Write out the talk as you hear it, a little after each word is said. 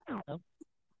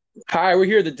Hi, we're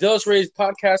here, the Dallas Rays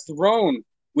podcast Throne,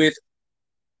 with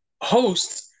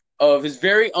host of his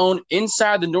very own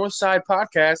Inside the North Side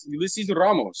podcast, Ulysses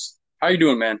Ramos. How you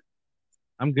doing, man?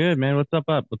 I'm good, man. What's up?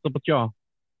 What's up with y'all?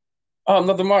 Oh,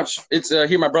 nothing much. It's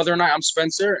here, my brother and I. I'm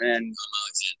Spencer, and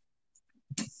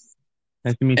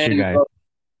Nice to meet you and guys.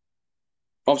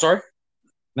 I'm sorry.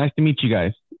 Nice to meet you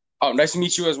guys. Oh, nice to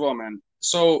meet you as well, man.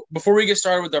 So before we get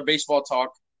started with our baseball talk,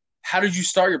 how did you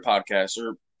start your podcast,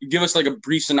 or give us like a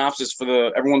brief synopsis for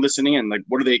the everyone listening in? Like,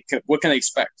 what can they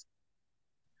expect?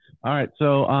 All right,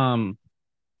 so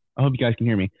I hope you guys can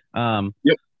hear me.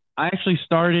 Yep. I actually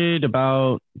started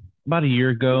about a year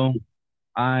ago.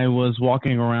 I was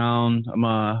walking around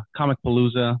Comic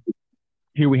Palooza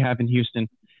here we have in Houston,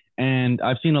 and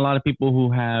I've seen a lot of people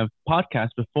who have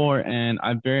podcasts before, and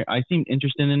I seemed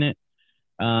interested in it.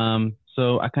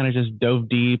 So I kind of just dove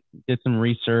deep, did some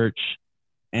research,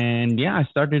 and yeah, I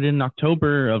started in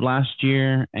October of last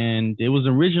year, and it was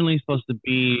originally supposed to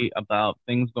be about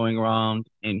things going around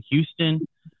in Houston,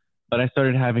 but I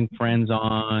started having friends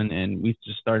on, and we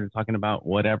just started talking about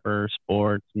whatever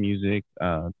sports, music,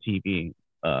 TV,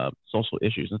 social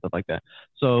issues, and stuff like that.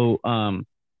 So,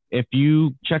 if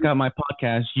you check out my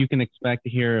podcast, you can expect to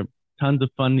hear tons of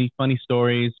funny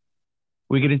stories.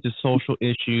 We get into social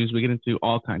issues, we get into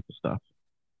all kinds of stuff.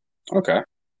 Okay.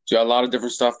 So you got a lot of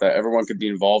different stuff that everyone could be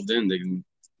involved in. They can,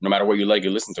 no matter what you like, you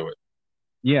listen to it.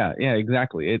 Yeah,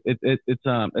 exactly.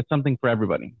 It's something for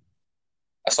everybody.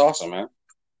 That's awesome,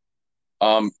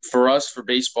 man. For us, for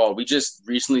baseball, we just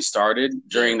recently started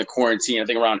during the quarantine. I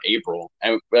think around April,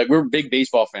 and like we're big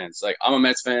baseball fans. Like I'm a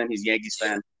Mets fan, he's a Yankees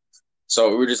fan. So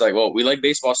we were just like, well, we like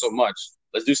baseball so much,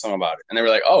 let's do something about it. And they were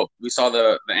like, oh, we saw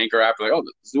the Anchor app, like, oh,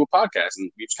 let's do a podcast,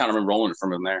 and we just kind of been rolling it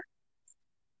from there.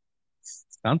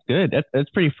 Sounds good. That's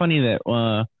pretty funny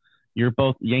that you're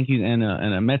both Yankees and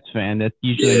a Mets fan. That's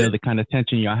usually I Yeah. know the kind of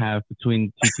tension y'all have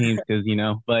between two teams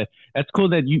because but that's cool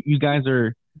that you guys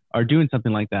are doing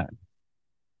something like that.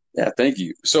 Yeah, thank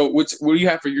you. So what do you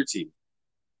have for your team?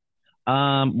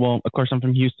 Well, of course I'm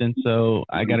from Houston, so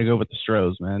I got Mhm. to go with the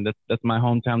Stros, man. That's my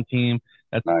hometown team.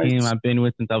 That's the team Nice. I've been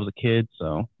with since I was a kid.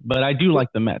 So, but I do like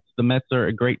the Mets. The Mets are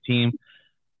a great team,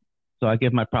 so I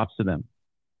give my props to them.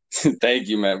 Thank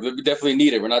you, man. We definitely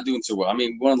need it. We're not doing too well. I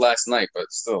mean, we won last night,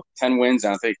 but still, 10 wins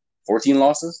and I think 14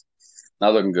 losses.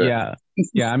 Not looking good. Yeah.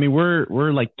 Yeah, I mean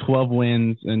we're like 12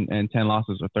 wins and 10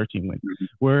 losses or 13 wins. Mhm.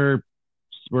 We're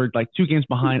we're like 2 games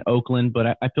behind Oakland,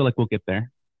 but I feel like we'll get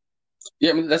there.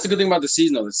 Yeah, I mean, that's the good thing about the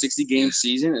season, though. The 60 game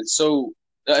season. It's so,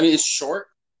 I mean, it's short,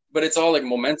 but it's all like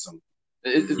momentum.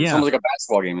 It's Yeah. almost like a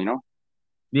basketball game, you know?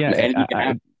 Yeah, Anything can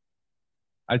happen.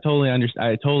 I totally understand.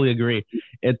 I totally agree.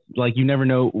 It's like you never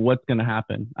know what's going to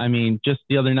happen. I mean, just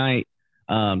the other night,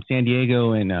 San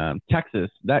Diego and Texas,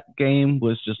 that game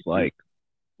was just like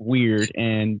weird.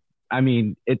 And I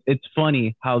mean, it's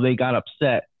funny how they got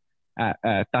upset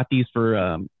at Tatis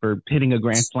for hitting a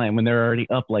grand slam when they're already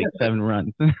up like 7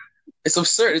 runs. It's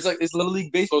absurd. It's like it's Little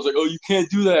League Baseball. It's like, oh, you can't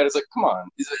do that. It's like, come on.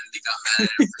 It's like, they got mad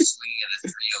at him for swinging at a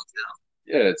 3-0 count.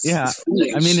 Yeah, Yeah, it's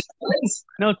foolish. I mean,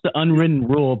 I know it's the unwritten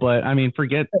rule, but I mean,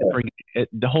 forget it.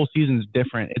 The whole season's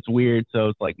different. It's weird, so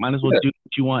it's like might as well Yeah. do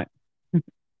what you want.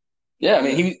 Yeah, I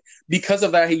mean, he because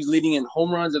of that, he was leading in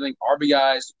home runs, I think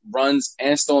RBIs, runs,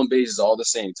 and stolen bases all at the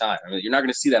same time. I mean, you're not going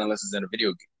to see that unless it's in a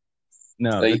video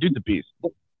No, game. the Like, dude's a beast.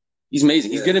 he's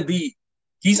amazing.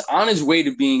 He's on his way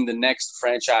to being the next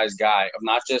franchise guy of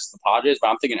not just the Padres, but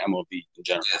I'm thinking MLB in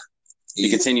general. Yeah. He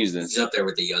continues this. He's up there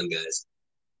with the young guys.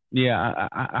 Yeah,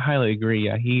 I highly agree.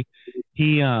 Yeah, he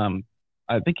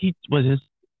I think he was his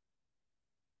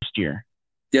first year.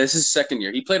 Yeah, this is his second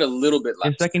year. He played a little bit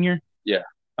His last second year? year.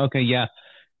 Yeah. Okay, yeah.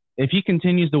 If he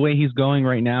continues the way he's going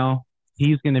right now,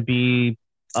 he's going to be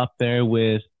up there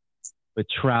with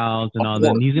Trout and Of all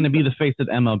them. course. He's going to be the face of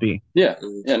MLB. Yeah,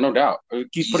 yeah, no doubt. He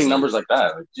keeps putting numbers like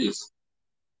that. Like, jeez.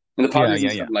 And the Yeah, Padres yeah,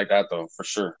 need yeah. something like that, though, for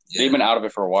sure. Yeah. They've been out of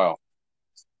it for a while.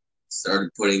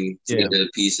 Started putting Yeah. together the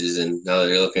pieces, and now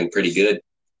they're looking pretty good.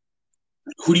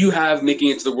 Who do you have making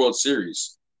it to the World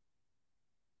Series?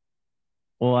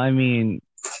 Well, I mean,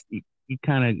 you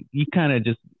kind of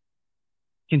just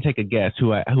can take a guess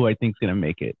who I think is going to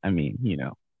make it. I mean,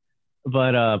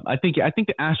 But I think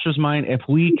the Astros might if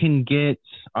we can get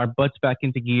our butts back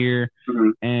into gear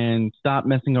Mhm. and stop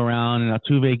messing around and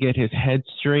Altuve get his head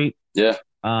straight. Yeah.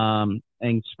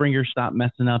 And Springer stop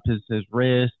messing up his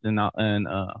wrist and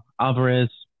Alvarez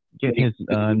get his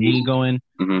knee going.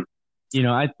 Mhm.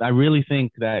 I really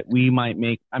think that we might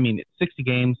make. I mean, it's 60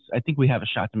 games. I think we have a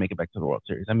shot to make it back to the World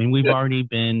Series. I mean, we've Yeah. already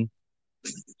been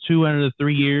 2 out of the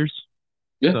 3 years.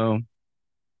 Yeah. So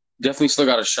Definitely still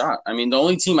got a shot. I mean, the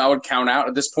only team I would count out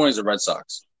at this point is the Red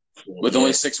Sox. with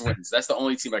only 6 wins. That's the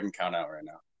only team I can count out right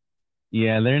now.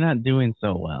 Yeah, they're not doing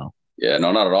so well. Yeah,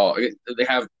 no, not at all. They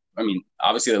have, I mean,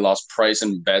 obviously they lost Price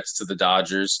and Betts to the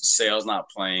Dodgers. Sale's not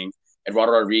playing.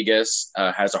 Eduardo Rodriguez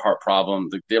has a heart problem.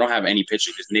 They don't have any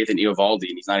pitching. There's Nathan Eovaldi,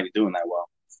 and he's not even doing that well.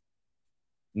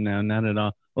 No, not at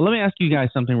all. Well, let me ask you guys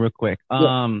something real quick.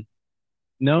 Yeah.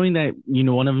 Knowing that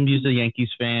one of them is a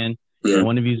Yankees fan, and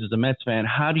one of you is a Mets fan,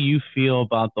 how do you feel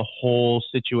about the whole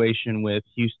situation with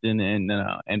Houston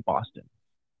and Boston?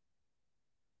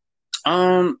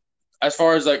 As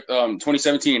far as like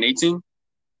 2017 and 18.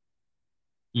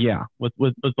 Yeah, with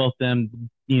both them,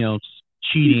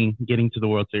 cheating, getting to the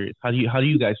World Series. How do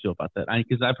you guys feel about that?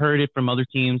 Because I've heard it from other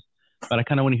teams, but I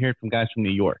kind of want to hear it from guys from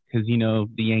New York because the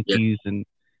Yankees and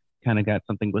kind of got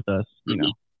something with us,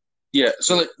 Yeah.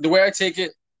 So like, the way I take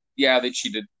it, yeah, they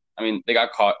cheated. I mean, they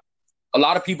got caught. A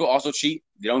lot of people also cheat.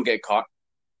 They don't get caught.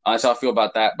 That's how I feel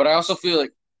about that. But I also feel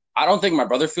like I don't think my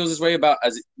brother feels this way but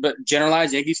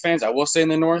generalized Yankees fans, I will say in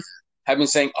the North, have been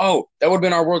saying, "Oh, that would have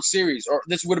been our World Series, or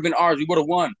this would have been ours. We would have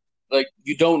won." Like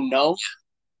you don't know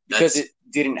because it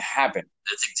didn't happen.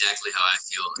 That's exactly how I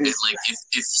feel. Like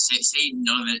if say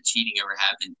none of that cheating ever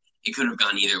happened, it could have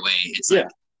gone either way. It's like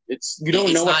you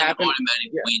don't know what happened. It's not an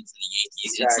automatic win for the Yankees.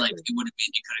 Exactly. It's like it could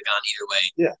have gone either way.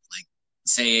 Yeah. Like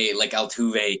say like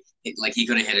Altuve, like he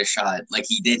could have hit a shot. Like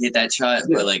he did hit that shot,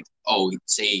 but like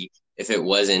say if it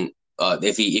wasn't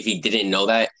if he didn't know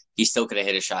that, he still could have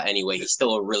hit a shot anyway. He's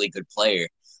still a really good player.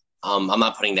 I'm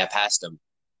not putting that past him.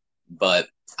 But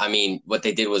I mean, what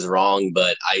they did was wrong.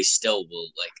 But I still will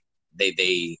like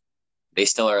they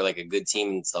still are like a good team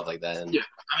and stuff like that. And, yeah,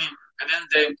 I mean, at the end of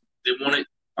the day, they won it.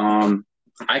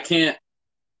 I can't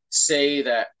say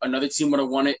that another team would have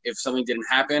won it if something didn't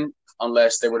happen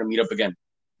unless they were to meet up again.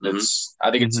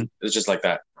 I think it's just like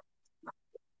that.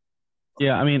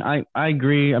 Yeah, I mean, I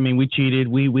agree. I mean, we cheated.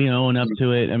 We own up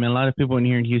to it. I mean, a lot of people in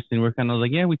here in Houston were kind of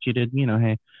like, yeah, we cheated.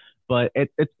 Hey. But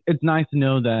it's nice to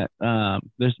know that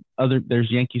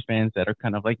there's Yankees fans that are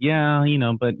kind of like, yeah,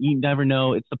 but you never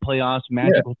know. It's the playoffs.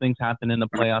 Magical things happen in the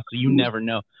playoffs, so you never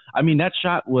know. I mean, that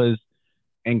shot was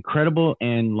incredible,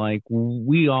 and like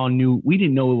we all knew, we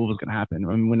didn't know what was gonna happen.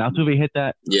 I mean, when Altuve hit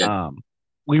that,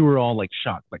 we were all like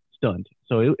shocked, like stunned.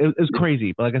 So it was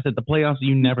crazy. But like I said, the playoffs,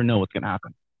 you never know what's gonna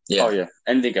happen. Yeah. Oh yeah,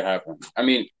 anything could happen. I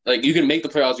mean, like you can make the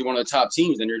playoffs, you're one of the top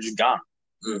teams, and you're just gone.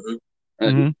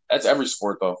 That's every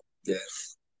sport, though. Yeah.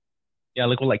 Yeah,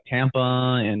 look like Tampa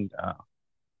and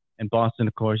Boston,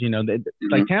 of course.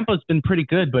 Like Tampa's been pretty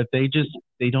good, but they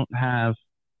don't have,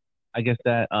 I guess,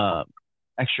 that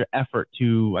extra effort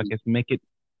to, I guess, make it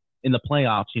in the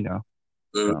playoffs.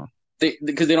 So.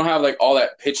 Because they don't have like all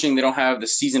that pitching. They don't have the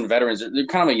seasoned veterans. They're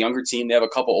kind of a younger team. They have a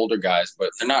couple older guys, but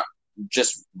they're not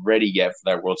just ready yet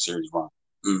for that World Series run.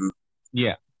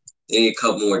 Yeah, they need a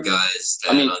couple more guys to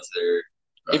add onto their.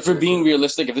 If we're being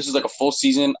realistic, if this is like a full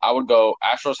season, I would go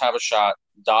Astros have a shot,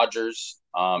 Dodgers,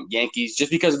 Yankees,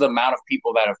 just because of the amount of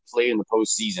people that have played in the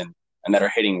postseason and that are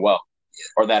hitting well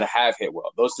or that have hit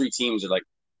well. Those three teams are like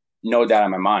no doubt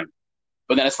in my mind.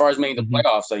 But then as far as making the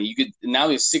playoffs, like now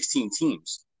there's 16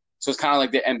 teams. So it's kind of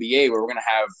like the NBA where we're going to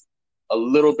have a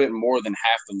little bit more than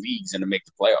half the leagues in to make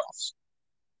the playoffs.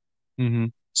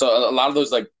 So a lot of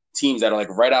those like teams that are like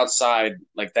right outside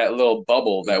like that little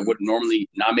bubble that would normally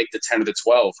not make the 10 or the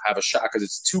 12 have a shot because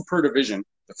it's 2 per division,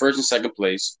 the first and second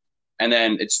place, and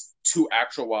then it's 2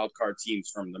 actual wild card teams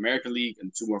from the American League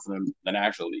and 2 more from the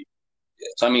National League.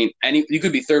 So I mean, you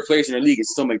could be third place in your league and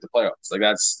still make the playoffs. Like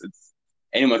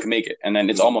anyone can make it, and then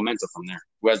it's all momentum from there.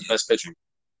 Who has the best pitching?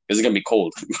 Because it's gonna be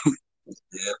cold.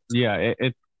 Yeah,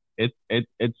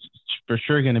 it's for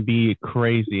sure gonna be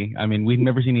crazy. I mean, we've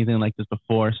never seen anything like this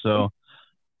before, so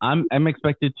I'm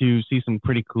expected to see some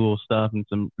pretty cool stuff and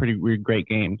some pretty great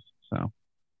games. So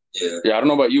yeah, I don't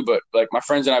know about you, but like my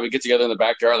friends and I, we get together in the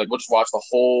backyard, like we'll just watch the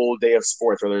whole day of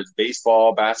sports, whether it's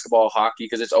baseball, basketball, hockey,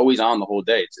 because it's always on the whole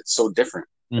day. It's so different.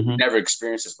 We've never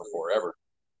experienced this before ever.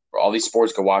 Where all these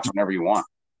sports can watch whenever you want.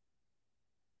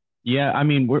 Yeah, I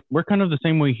mean we're kind of the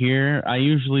same way here. I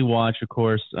usually watch, of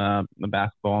course, the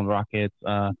basketball and Rockets,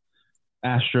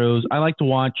 Astros. I like to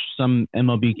watch some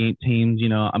MLB game teams.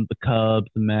 I'm the Cubs,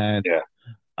 the Mets,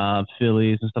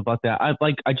 Phillies, and stuff like that.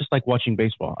 I just like watching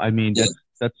baseball. I mean,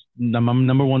 that's my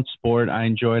number one sport. I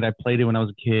enjoy it. I played it when I was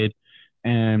a kid,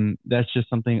 and that's just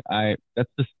something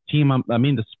that's the team.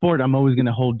 The sport I'm always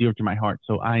gonna hold dear to my heart.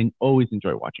 So I always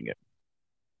enjoy watching it.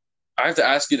 I have to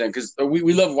ask you then, because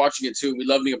we love watching it too. We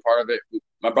love being a part of it.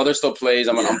 My brother still plays.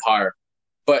 I'm an umpire.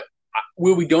 But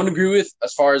what we don't agree with,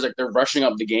 as far as like they're rushing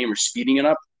up the game or speeding it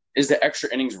up, is the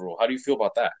extra innings rule. How do you feel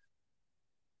about that?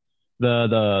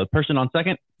 The person on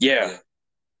second? Yeah.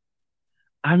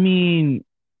 I mean,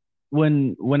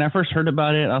 when I first heard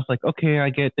about it, I was like, okay, I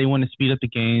get they want to speed up the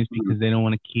games because they don't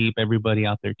want to keep everybody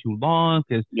out there too long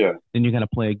because Yeah, then you're gonna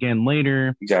play again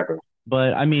later. exactly.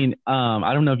 But I mean,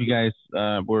 I don't know if you guys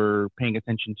were paying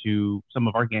attention to some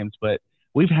of our games, but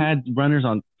we've had runners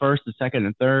on first, and second,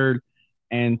 and third,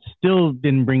 and still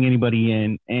didn't bring anybody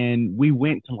in. And we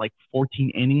went to like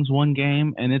 14 innings one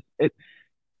game, and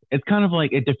it's kind of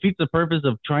like it defeats the purpose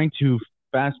of trying to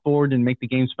fast forward and make the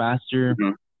games faster.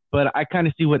 Mhm. But I kind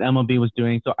of see what MLB was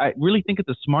doing, so I really think it's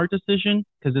a smart decision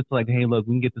because it's like, hey, look,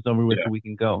 we can get this over with Yeah. so we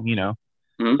can go, you know.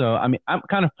 Mhm. So I mean, I'm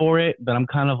kind of for it, but I'm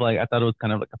kind of like I thought it was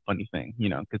kind of like a funny thing, you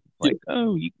know, because it's like,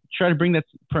 oh, you try to bring that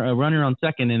runner on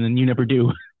second, and then you never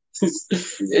do. But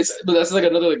that's like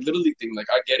another like little league thing. Like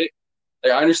I get it.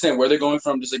 Like I understand where they're going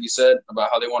from, just like you said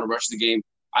about how they want to rush the game.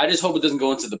 I just hope it doesn't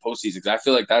go into the postseason because I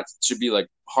feel like that should be like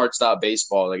hard stop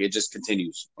baseball. Like it just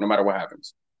continues no matter what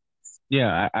happens.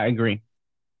 Yeah, I agree.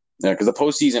 Yeah, because the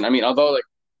postseason. I mean, although like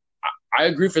I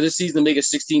agree for this season to make it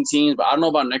 16 teams, but I don't know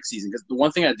about next season because the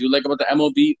one thing I do like about the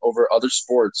MLB over other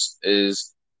sports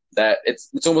is that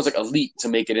it's almost like elite to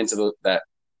make it into that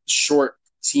short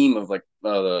team of like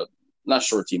not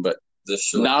short team, but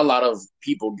not a lot of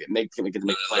people get to make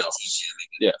playoffs.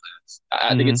 Yeah,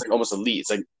 I think it's like almost elite. It's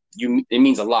like it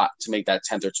means a lot to make that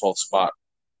 10th or 12th spot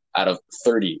out of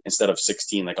 30 instead of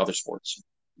 16 like other sports.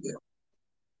 Yeah.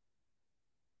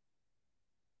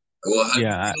 Well,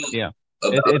 Yeah,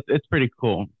 it's pretty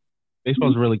cool.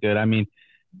 Baseball's really good. I mean,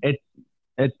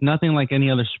 it's nothing like any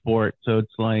other sport, so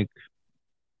it's like,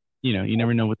 you know, you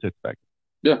never know what to expect.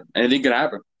 Yeah, anything can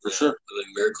happen for sure. Like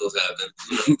miracles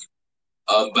happen.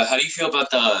 But how do you feel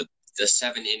about the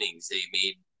 7 innings they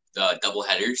made the double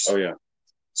headers? Oh yeah.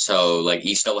 So like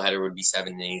each double header would be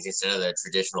 7 innings instead of the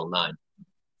traditional 9.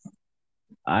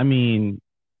 I mean,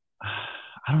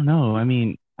 I don't know. I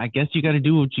mean, I guess you got to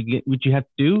do what you have to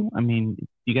do. I mean,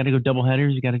 you got to go double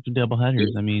headers. You got to do double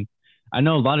headers. I mean, I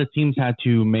know a lot of teams had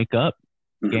to make up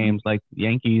games like the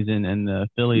Yankees and the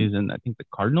Phillies and I think the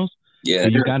Cardinals. Yeah,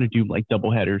 but you got to do like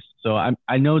double headers. So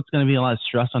I know it's going to be a lot of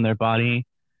stress on their body,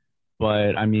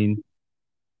 but I mean,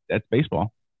 that's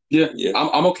baseball. Yeah.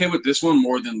 I'm okay with this one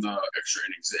more than the extra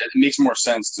innings. It makes more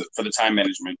sense for the time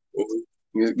management.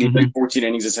 You play 14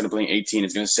 innings instead of playing 18.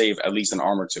 It's going to save at least an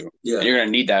arm or two. Yeah, and you're going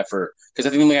to need that because I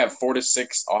think we only have 4 to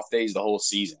 6 off days the whole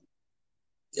season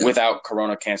without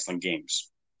Corona canceling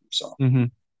games. So, because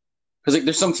like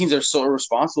there's some teams that are so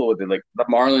irresponsible with it. Like the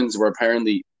Marlins were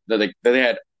apparently they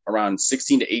had around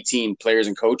 16 to 18 players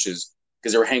and coaches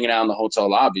because they were hanging out in the hotel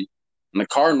lobby. And the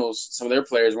Cardinals, some of their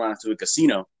players went out to a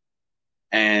casino,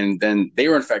 and then they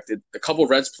were infected. A couple of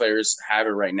Reds players have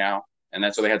it right now, and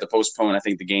that's why they had to postpone, I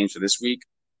think, the games for this week.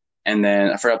 And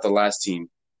then I forgot the last team.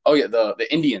 Oh yeah, the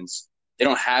Indians. They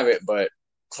don't have it, but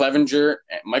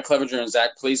Mike Clevenger, and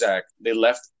Zach Plesac, they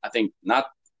left. I think not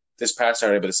this past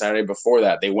Saturday, but the Saturday before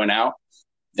that, they went out.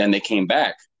 Then they came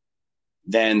back.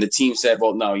 Then the team said,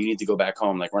 "Well, no, you need to go back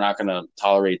home. Like we're not going to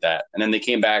tolerate that." And then they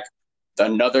came back.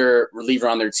 Another reliever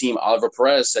on their team, Oliver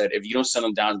Perez, said, "If you don't send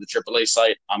them down to the AAA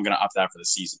site, I'm going to opt out for the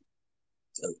season."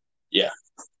 So, yeah.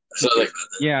 So like,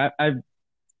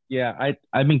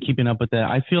 I've been keeping up with that.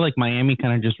 I feel like Miami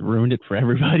kind of just ruined it for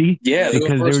everybody. Yeah,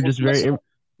 because they were just very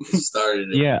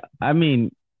started it. Yeah, I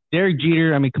mean, Derek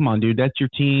Jeter. I mean, come on, dude, that's your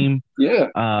be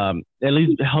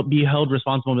held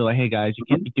responsible and be like, hey guys, you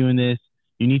can't be doing this.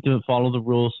 You need to follow the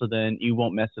rules so then you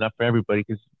won't mess it up for everybody.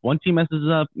 Because one team messes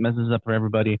it up for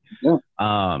everybody. Yeah.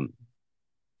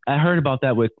 I heard about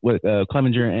that with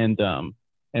Clevenger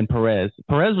and Perez.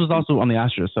 Perez was also on the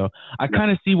Astros, so I kind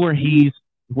of see where he's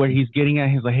getting at.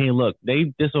 He's like, hey, look,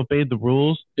 they disobeyed the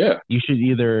rules. Yeah. You should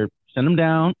either send them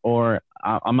down or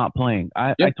I'm not playing.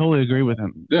 I totally agree with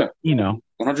him. Yeah. You know,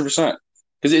 100%.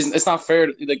 Because it's not fair.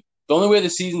 Like the only way the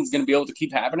season's going to be able to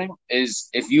keep happening is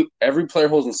if every player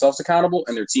holds themselves accountable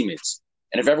and their teammates.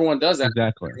 And if everyone does that,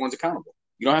 everyone's accountable.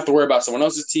 You don't have to worry about someone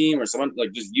else's team or someone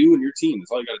like just you and your team.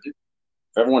 That's all you got to do.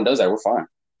 If everyone does that, we're fine.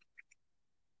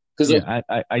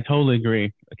 I totally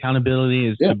agree. Accountability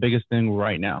is the biggest thing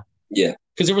right now. Yeah.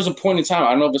 Because there was a point in time,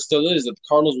 I don't know if it still is, that the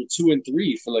Cardinals were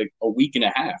 2-3 for like a week and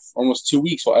a half, almost 2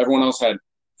 weeks, while everyone else had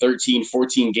 13,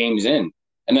 14 games in.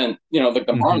 And then, like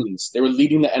the Marlins, they were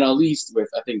leading the NL East with,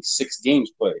 I think, 6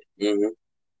 games played. Mm-hmm.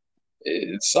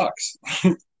 It sucks.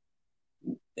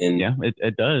 And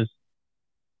it does.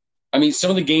 I mean, some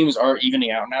of the games are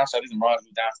evening out now, so I think the Marlins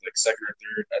are down to like second or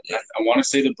third. I want to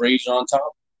say the Braves are on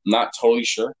top. I'm not totally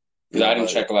sure because I didn't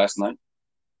check last night.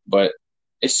 But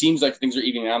it seems like things are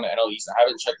evening out in the NL East. I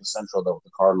haven't checked the Central, though, with the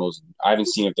Cardinals. I haven't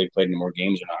seen if they played any more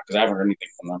games or not because I haven't heard anything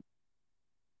from them.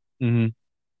 Mm-hmm.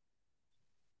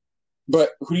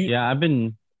 But who do you... Yeah, I've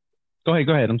been Go ahead.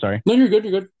 Go ahead. I'm sorry. No, you're good.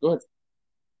 You're good. Go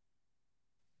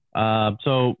ahead.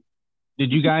 So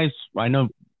did you guys? I know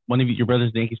one of your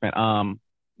brother's a Yankees fan.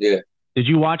 Yeah. Did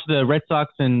you watch the Red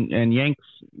Sox and Yanks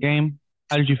game?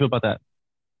 How did you feel about that?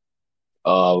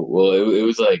 Well, it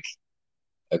was like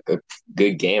a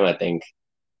good game, I think,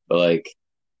 but like,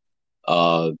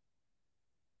 uh,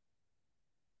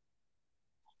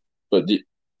 But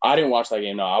I didn't watch that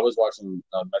game. No, I was watching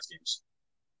Mets games.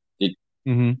 Did,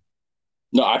 Mm-hmm.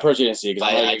 no, I personally didn't see it because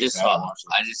I'm not a I Yankees just fan. I saw, didn't watch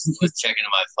it. I just was checking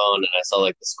on my phone and I saw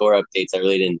like the score updates. I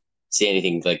really didn't see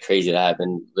anything like crazy that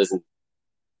happened. Listen,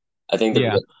 I think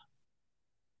Yeah. the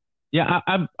Yeah.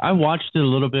 I watched it a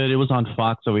little bit. It was on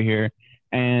Fox over here,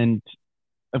 and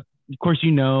of course,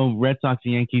 Red Sox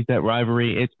and Yankees, that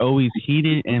rivalry. It's always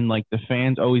heated, and like the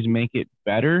fans always make it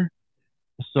better.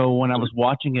 So when I was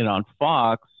watching it on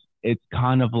Fox, it's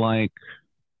kind of like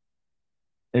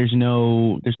there's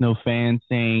no fans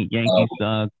saying uh, Yankees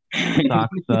suck,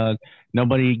 Sox suck.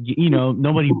 Nobody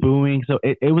booing. So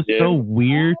it was Yeah, so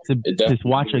weird to it to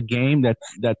watch definitely. a game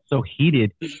that's so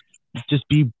heated just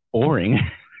be boring.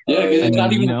 Yeah, I it's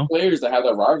not mean, even the players that have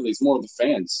that rivalry. It's more of the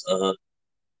fans. uh-huh.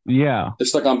 yeah,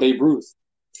 It's like on Babe Ruth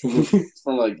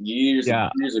from like years and yeah,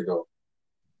 years ago.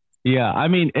 yeah. I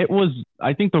mean, it was.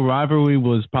 I think the rivalry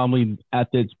was probably at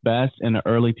its best in the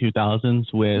early 2000s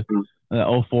with Mhm. the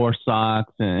 '04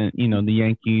 Sox and the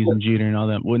Yankees and Jeter and all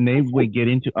that. When they would get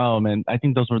into, oh man, I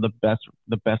think those were the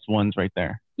best ones right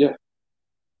there. Yeah,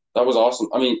 that was awesome.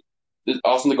 I mean, it's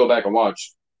awesome to go back and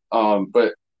watch.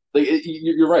 But like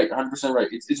you're right, 100% right.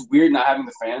 It's weird not having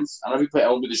the fans. I don't know if you play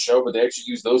MLB The Show, but they actually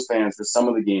use those fans for some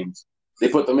of the games. They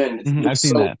put them in. It I've looks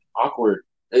seen so that. awkward.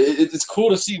 It's cool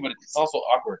to see, but it's also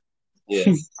awkward.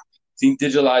 Yeah. Seeing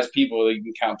digitalized people, like, you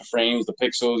can count the frames, the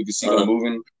pixels, you can see them Uh-huh.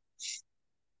 moving.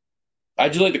 I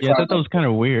do like the Yeah, I crowd. thought that was kind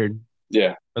of weird.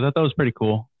 Yeah, I thought that was pretty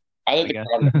cool, I like I the guess.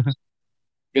 crowd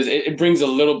because it brings a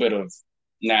little bit of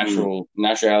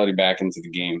naturality back into the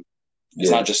game. It's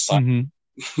Yeah. not just silent hmm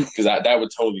because that would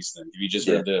totally stink if you just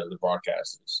Yeah. heard the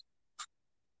broadcasters.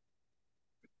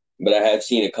 But I have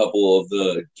seen a couple of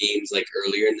the games like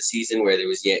earlier in the season where there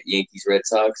was Yankees Red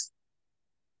Sox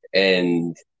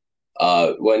and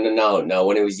when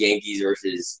it was Yankees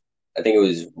versus I think it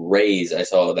was Rays, I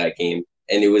saw that game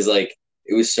and it was like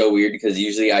it was so weird because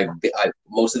usually I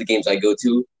most of the games I go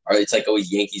to are it's like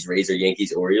always Yankees Rays or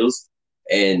Yankees Orioles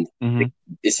and hmm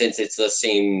since it's the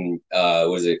same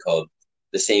what is it called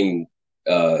the same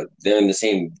they're in the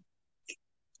same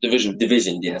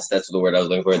division, yes, that's the word I was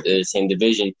looking for. The same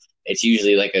division. It's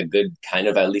usually like a good kind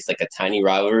of at least like a tiny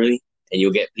rivalry, and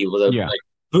you'll get people that be Yeah, like,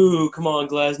 "Boo! Come on,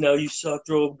 Glass, now you suck.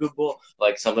 Throw a good ball,"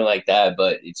 like something like that.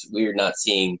 But it's weird not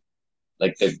seeing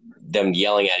like them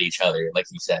yelling at each other, like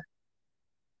you said.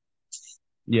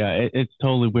 yeah, it's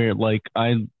totally weird. Like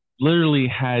I literally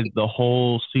had the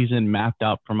whole season mapped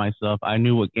out for myself. I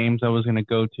knew what games I was gonna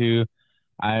go to.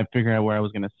 I figured out where I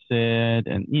was gonna sit,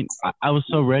 and I was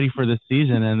so ready for this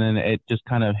season, and then it just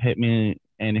kind of hit me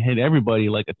and hit everybody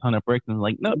like a ton of bricks, and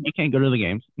like, nope, you can't go to the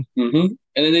games. And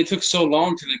then they took so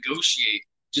long to negotiate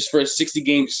just for a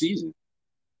 60-game season.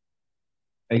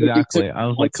 Like, it took Exactly. I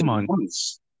was like, months come and on.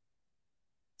 months.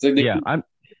 It's like Yeah, I'm.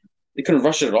 they couldn't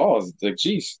rush it at all. It's like,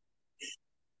 geez.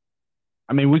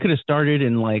 I mean, we could have started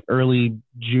in like early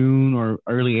June or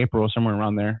early April, somewhere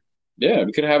around there. Yeah,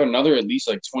 we could have another at least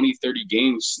like 20, 30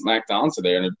 games smacked onto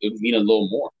there, and it would mean a little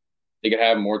more. They could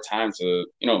have more time to,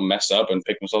 mess up and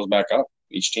pick themselves back up,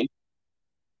 each team.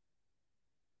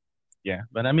 Yeah,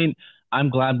 but I mean, I'm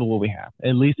glad with what we have.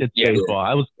 At least it's Yeah. baseball.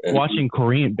 I was Yeah. watching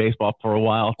Korean baseball for a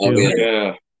while Oh, too. yeah.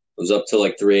 Yeah. I was up till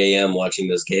like 3 a.m. watching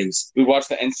those games. We watched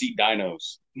the NC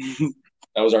Dinos.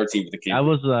 That was our team for the kids. I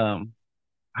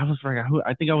was forgot who.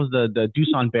 I think I was the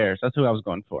Doosan Bears. That's who I was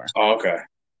going for. Oh, okay.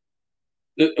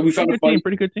 We found Pretty it good funny. team.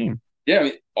 Pretty good team. Yeah, I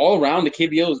mean, all around the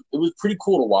KBO, it was pretty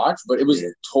cool to watch, but it was Yeah.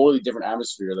 totally different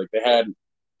atmosphere. Like they had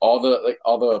all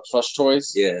the plush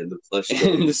toys Yeah, the plush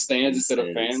in the stands In the instead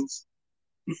of fans.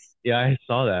 Yeah, I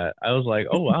saw that. I was like,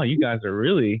 oh wow, you guys are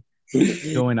really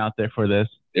going out there for this.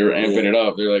 They were amping it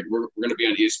up. They're like, we're gonna be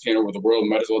on ESPN over the world.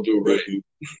 Might as well do it right.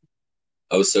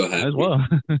 I was so As happy. well.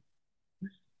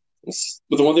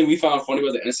 But the one thing we found funny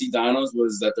about the NC Dinos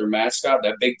was that their mascot,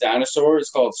 that big dinosaur, is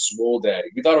called Swole Daddy.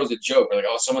 We thought it was a joke. We're like,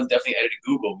 oh, someone definitely edited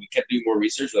Google. We kept doing more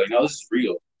research. We're like, no, this is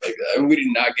real. Like, we did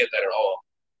not get that at all.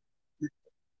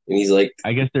 And he's like,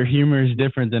 I guess their humor is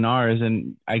different than ours,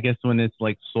 and I guess when it's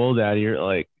like Soul Daddy, you're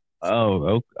like,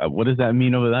 oh, okay, what does that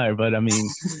mean over there? But I mean,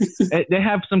 they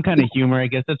have some kind of humor. I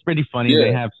guess that's pretty funny. Yeah.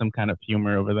 They have some kind of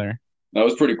humor over there. That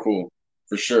was pretty cool,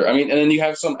 for sure. I mean, and then you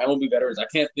have some MLB veterans. I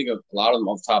can't think of a lot of them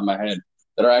off the top of my head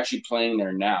that are actually playing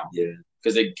there now. yeah,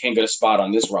 because they can't get a spot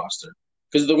on this roster.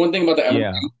 Because the one thing about the MLB,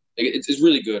 Yeah. it's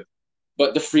really good,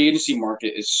 but the free agency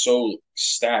market is so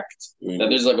stacked that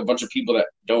there's like a bunch of people that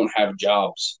don't have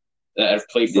jobs that have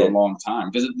played for a long time.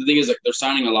 Because the thing is, like, they're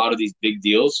signing a lot of these big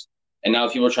deals, and now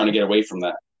people are trying to get away from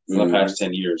that for the past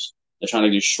 10 years. They're trying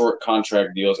to do short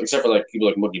contract deals, except for like people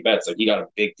like Mookie Betts. Like, he got a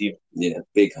big deal. Yeah,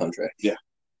 big contract. Yeah.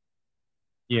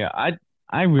 Yeah,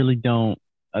 I really don't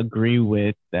agree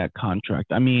with that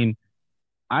contract. I mean,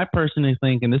 I personally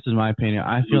think, and this is my opinion,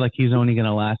 I feel like he's only going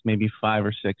to last maybe 5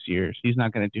 or 6 years. He's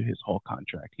not going to do his whole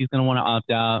contract. He's going to want to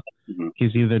opt out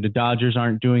because either the Dodgers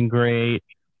aren't doing great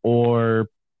or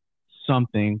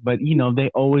something. But, they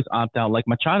always opt out. Like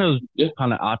Machado's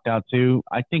kind of opt out too.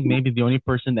 I think maybe the only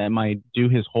person that might do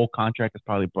his whole contract is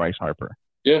probably Bryce Harper.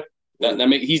 Yeah,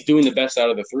 he's doing the best out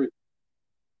of the three.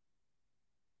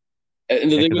 And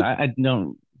the thing I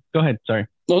don't. Go ahead. Sorry.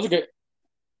 No, it's okay.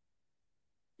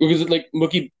 Because like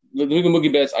Mookie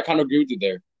Betts, I kind of agree with you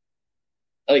there.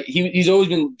 Like he's always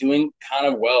been doing kind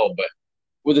of well, but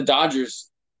with the Dodgers,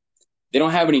 they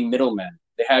don't have any middlemen.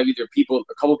 They have either a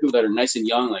couple people that are nice and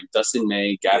young, like Dustin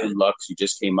May, Gavin Lux, who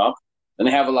just came up. Then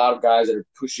they have a lot of guys that are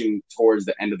pushing towards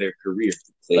the end of their career.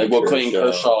 Like, will Clayton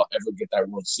Kershaw ever get that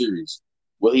World Series?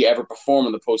 Will he ever perform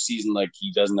in the postseason like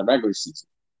he does in the regular season?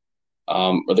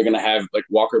 Are they going to have like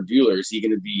Walker Buehler? Is he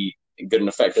going to be good in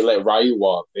effect? They let Ryu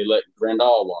walk. They let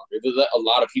Grandal walk. They let a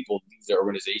lot of people leave their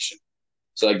organization.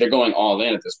 So like they're going all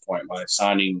in at this point by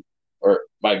signing or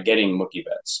by getting Mookie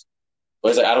Betts. But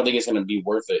it's like, I don't think it's going to be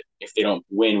worth it if they don't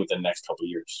win within the next couple of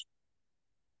years.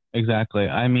 Exactly.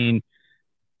 I mean,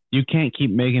 you can't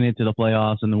keep making it to the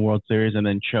playoffs and the World Series and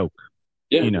then choke.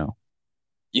 Yeah.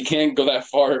 You can't go that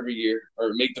far every year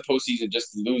or make the postseason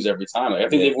just to lose every time. Like, I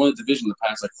think they've won the division the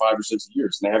past like 5 or 6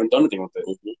 years, and they haven't done anything with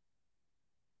it.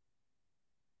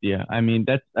 Yeah, I mean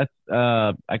that's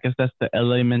I guess that's the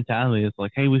LA mentality. It's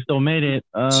like, hey, we still made it.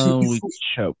 We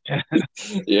choked.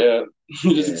 Yeah,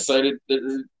 just excited.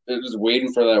 They're just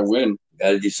waiting for that win.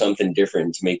 Got to do something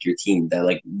different to make your team that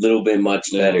like little bit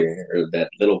much better, or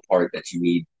that little part that you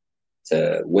need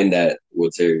to win that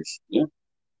World Series. Yeah,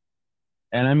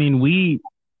 and I mean we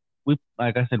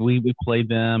like I said, we played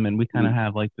them, and we kind of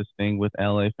have like this thing with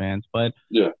LA fans. But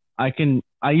I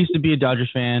used to be a Dodgers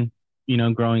fan,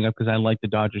 growing up, because I like the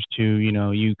Dodgers too.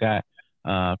 You got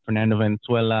Fernando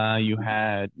Valenzuela, you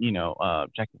had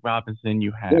Jackie Robinson,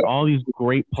 you had all these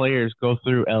great players go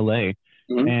through LA,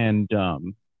 and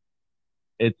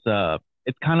it's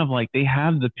kind of like they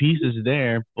have the pieces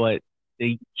there, but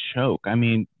they choke. I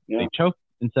mean, they choked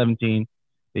in 17,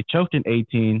 they choked in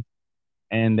 18.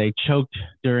 And they choked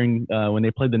during when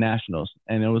they played the Nationals,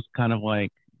 and it was kind of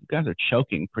like, you guys are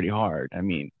choking pretty hard. I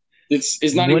mean, it's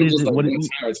not even just like one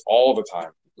time; it's all the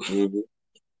time.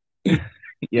 Yeah,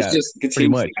 it's just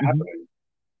continues happening.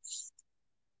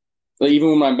 Like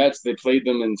even when my Mets, they played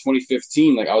them in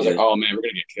 2015. Like I was like, oh man, we're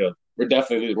gonna get killed. We're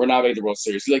not making the World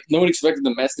Series. Like no one expected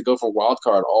the Mets to go for wild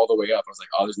card all the way up. I was like,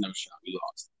 oh, there's no shot. We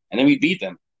lost, and then we beat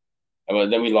them. But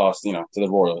then we lost, to the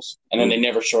Royals, and then they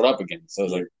never showed up again. So it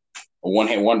was like a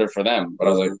one-hit wonder for them. But I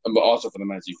was like, but also for the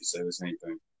Mets, you could say the same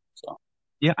thing. So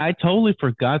yeah, I totally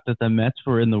forgot that the Mets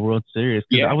were in the World Series,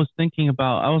 because I was thinking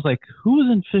about, I was like, who's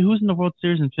in the World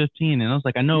Series in 15? And I was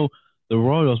like, I know the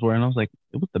Royals were, and I was like,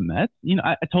 it was the Mets?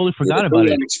 I totally forgot about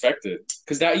it. Unexpected,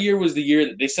 because that year was the year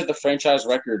that they set the franchise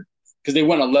record, because they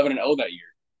went 11-0 that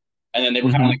year, and then they were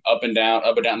kind of like up and down,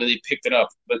 and then they picked it up.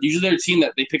 But usually they're a team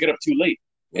that they pick it up too late.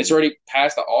 It's already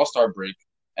past the All-Star break.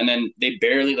 And then they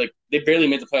barely made the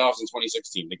playoffs in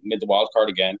 2016. They made the wild card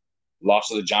again, lost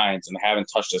to the Giants, and they haven't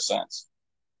touched us since.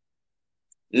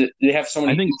 They have so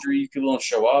many injuries, people don't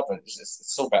show up, and it's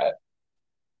so bad.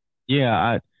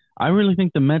 Yeah, I really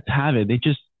think the Mets have it.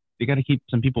 They got to keep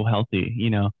some people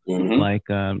healthy, like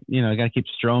got to keep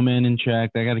Stroman in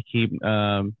check. They got to keep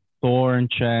Thor in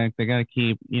check. They got to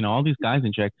keep all these guys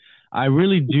in check. I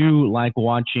really do like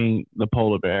watching the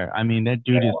polar bear. I mean, that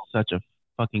dude is such a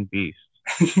fucking beast.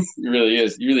 He really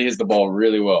is. He really hits the ball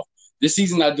really well. This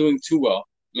season, not doing too well.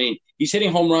 I mean, he's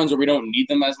hitting home runs where we don't need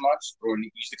them as much, or when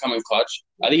he used to come in clutch.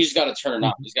 I think he's got to turn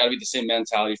up. He's got to be the same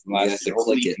mentality from last year.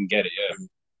 Hopefully he can get it,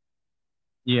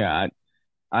 Yeah,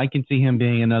 I can see him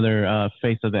being another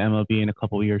face of the MLB in a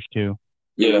couple of years, too.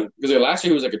 Yeah, because last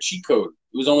year he was like a cheat code.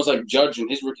 It was almost like Judge in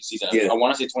his rookie season. I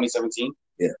want to say 2017.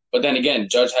 Yeah. But then again,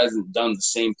 Judge hasn't done the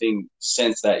same thing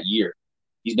since that year.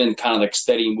 He's been kind of like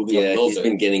steady moving up a little bit. Yeah, he's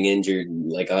been getting injured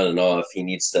like on and off. He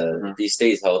needs to, if he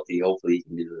stays healthy, hopefully he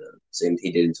can do the same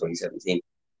he did in 2017.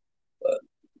 But,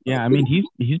 I mean,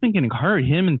 he's been getting hurt.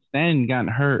 Him and Stan got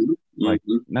hurt like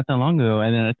not that long ago.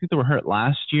 And then I think they were hurt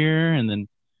last year. And then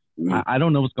I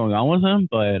don't know what's going on with him,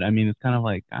 but I mean, it's kind of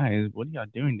like, guys, what are y'all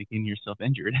doing to get yourself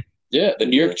injured? Yeah, the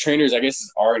New York trainers, I guess,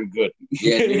 aren't good.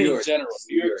 Yeah, New in York. general,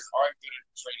 New Yorkers aren't good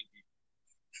at training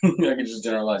people. I can just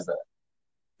generalize that.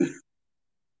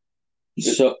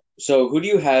 So who do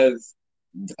you have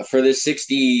for the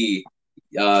 60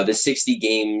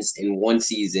 games in one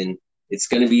season? It's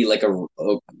going to be like a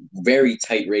very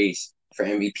tight race for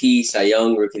MVP, Cy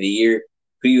Young, Rookie of the Year.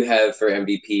 Who do you have for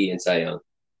MVP and Cy Young?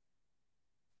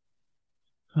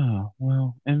 Oh,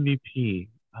 well, MVP.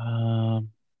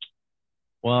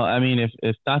 Well, I mean,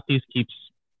 if Tatis keeps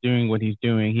doing what he's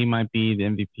doing, he might be the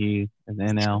MVP in the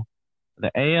NL.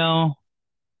 The AL,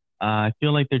 I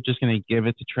feel like they're just gonna give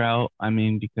it to Trout. I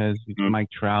mean, because it's Mike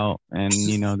Trout, and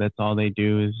that's all they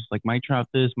do is like Mike Trout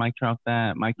this, Mike Trout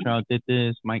that, Mike Trout did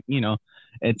this, Mike.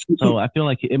 It's so I feel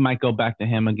like it might go back to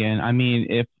him again. I mean,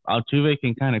 if Altuve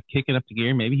can kind of kick it up to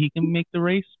gear, maybe he can make the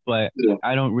race, but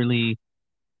I don't really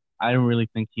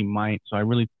think he might. So I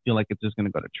really feel like it's just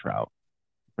gonna go to Trout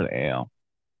for the AL.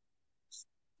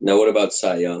 Now, what about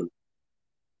Cy Young?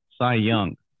 Cy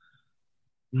Young.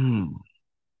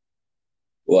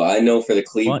 Well, I know for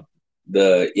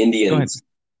the Indians,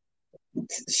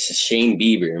 Shane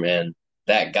Bieber, man,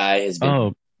 that guy has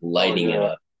been lighting it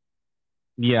up.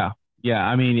 Yeah.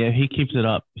 I mean, yeah, he keeps it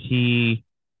up. He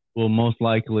will most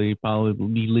likely probably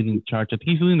be leading the charge. I think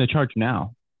he's leading the charge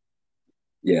now.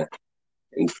 Yeah,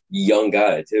 and young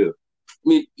guy too. I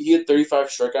mean, he had 35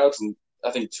 strikeouts and I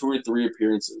think 2 or 3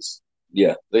 appearances.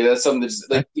 Yeah, like that's something that's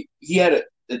like he had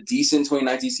a decent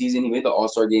 2019 season. He made the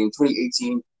All-Star game.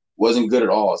 2018 wasn't good at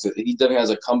all. So he definitely has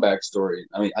a comeback story.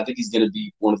 I mean, I think he's going to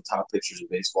be one of the top pitchers in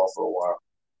baseball for a while.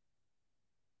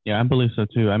 Yeah, I believe so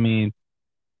too. I mean,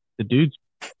 the dude's.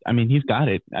 I mean, he's got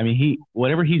it. I mean,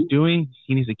 whatever he's doing,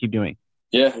 he needs to keep doing.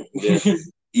 Yeah.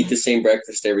 Eat the same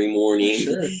breakfast every morning.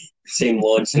 Sure. Same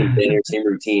lunch, same dinner, same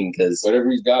routine. Because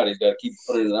whatever he's got to keep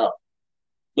putting it out.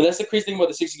 But that's the crazy thing about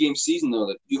the 60-game season, though,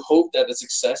 that you hope that the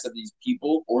success that these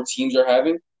people or teams are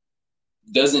having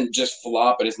doesn't just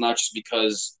flop, and it's not just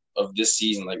because of this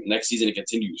season. Like, next season it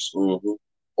continues. Mm-hmm.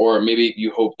 Or maybe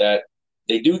you hope that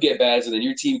they do get bad so then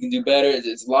your team can do better.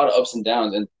 It's a lot of ups and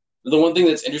downs. And the one thing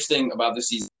that's interesting about this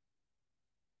season,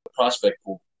 the prospect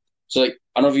pool. So, like,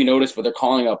 I don't know if you noticed, but they're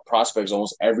calling up prospects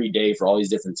almost every day for all these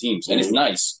different teams. And it's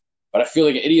nice. But I feel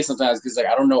like an idiot sometimes because, like,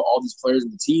 I don't know all these players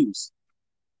in the teams.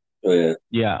 Oh, yeah.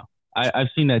 Yeah. I've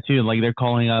seen that too. Like they're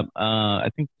calling up, I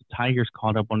think the Tigers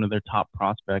called up one of their top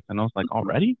prospects, and I was like,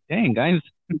 already? Dang, guys.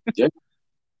 Yeah.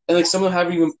 And like some of them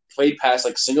haven't even played past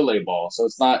like single A ball, so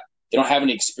it's not they don't have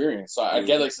any experience. So I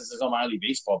get like since it's on minor league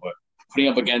baseball, but putting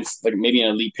up against like maybe an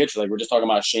elite pitcher, like we're just talking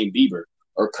about Shane Bieber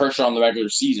or Kershaw in the regular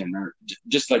season, or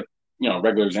just like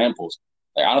regular examples.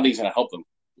 Like I don't think it's gonna help them.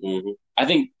 Mm-hmm. I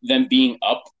think them being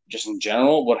up just in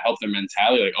general would help their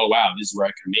mentality. Like, oh wow, this is where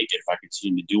I can make it if I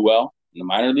continue to do well in the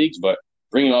minor leagues. But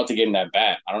bringing them out to getting that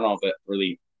bat, I don't know if that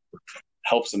really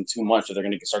helps them too much. If they're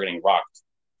going to start getting rocked,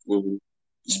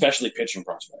 especially pitching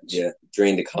prospects. Yeah,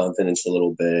 drain the confidence a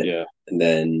little bit. Yeah, and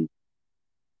then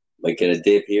like get a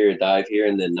dip here, a dive here,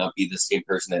 and then not be the same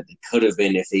person that they could have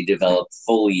been if they developed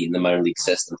fully in the minor league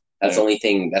system. That's the only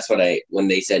thing. That's what when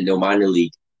they said no minor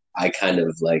league, I kind of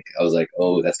I was like,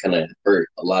 oh, that's kind of hurt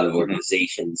a lot of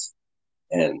organizations,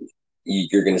 and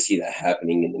you're going to see that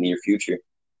happening in the near future.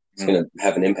 It's going to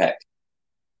have an impact.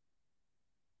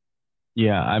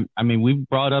 Yeah, I mean,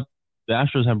 the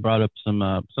Astros have brought up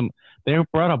some. They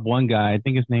brought up one guy. I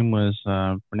think his name was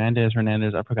Hernandez.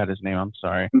 I forgot his name. I'm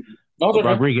sorry.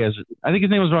 Rodriguez. I think his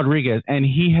name was Rodriguez, and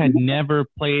he had never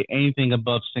played anything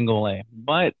above single A,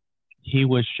 but he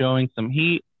was showing some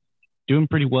heat, doing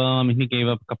pretty well. I mean, he gave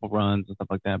up a couple runs and stuff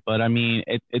like that. But I mean,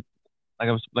 it's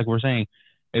like we're saying,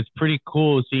 it's pretty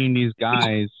cool seeing these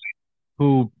guys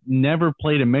who never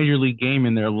played a major league game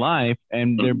in their life,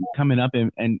 and they're coming up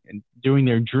and doing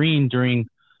their dream during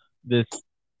this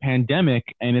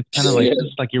pandemic, and it's kind of like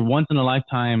it's like your once in a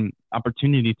lifetime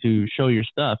opportunity to show your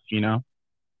stuff,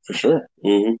 For sure.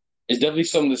 Mm-hmm. It's definitely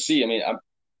something to see. I mean,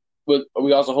 but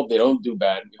we also hope they don't do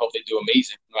bad. We hope they do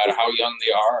amazing, no matter how young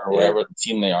they are or whatever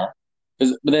team they are.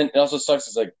 But then it also sucks.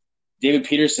 It's like David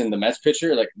Peterson, the Mets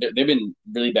pitcher, like they've been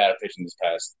really bad at pitching this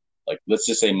past, like let's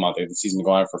just say month. Like the season's been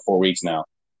going on for 4 weeks now.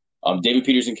 David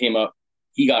Peterson came up,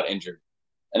 he got injured,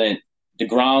 and then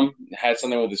DeGrom had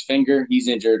something with his finger. He's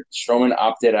injured. Stroman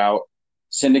opted out.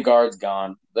 Syndergaard's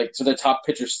gone. Like so, their top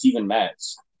pitcher Steven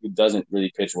Matz, who doesn't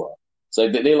really pitch well. So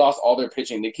they lost all their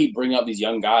pitching. They keep bringing up these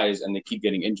young guys, and they keep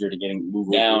getting injured and getting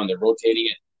moved down. They're rotating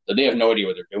it, so they have no idea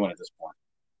what they're doing at this point.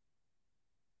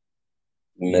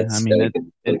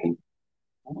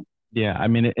 Yeah, I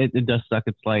mean, it does suck.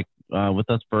 It's like with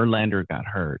us, Verlander got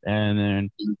hurt, and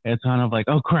then it's kind of like,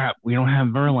 oh crap, we don't have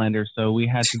Verlander, so we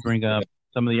had to bring up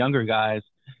some of the younger guys.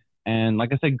 And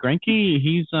like I said, Greinke,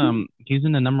 he's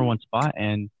in the number one spot,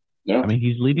 and I mean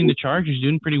he's leading the charge. He's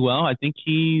doing pretty well. I think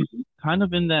he's kind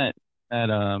of in that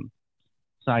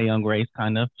Cy Young race,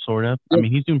 kind of, sort of. I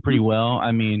mean he's doing pretty well.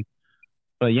 I mean,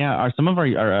 but yeah, some of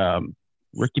our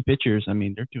rookie pitchers, I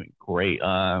mean they're doing great.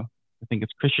 I think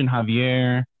it's Christian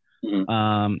Javier. You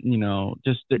know,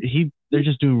 they're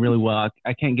just doing really well.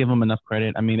 I can't give them enough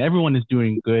credit. I mean, everyone is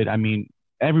doing good. I mean,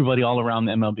 everybody all around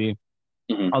the MLB,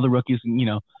 all the rookies, you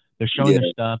know, they're showing their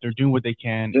stuff. They're doing what they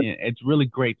can. It's really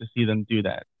great to see them do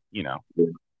that, you know.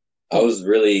 I was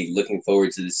really looking forward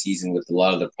to the season with a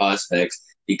lot of the prospects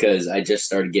because I just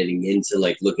started getting into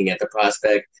like looking at the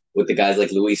prospect with the guys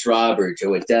like Luis Robert,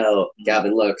 Joe Adell,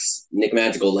 Gavin Lux, Nick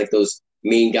Magical, like those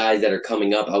main guys that are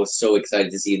coming up. I was so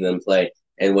excited to see them play.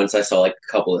 And once I saw like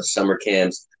a couple of summer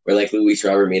camps where like Luis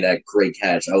Robert made that great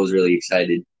catch, I was really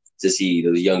excited to see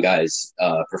those young guys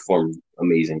perform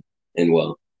amazing and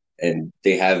well. And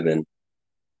they have been.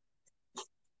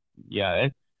 Yeah,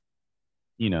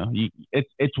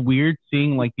 it's weird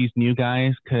seeing like these new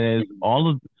guys because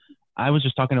I was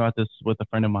just talking about this with a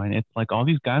friend of mine. It's like all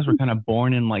these guys were kind of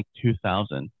born in like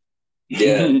 2000.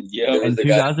 Yeah. And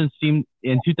 2000 seemed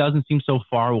so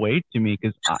far away to me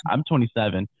because I'm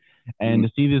 27. And to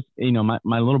see this, you know,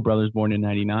 my little brother's born in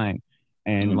 99.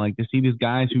 And like to see these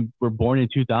guys who were born in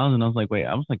 2000, I was like, wait,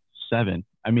 I was like 7.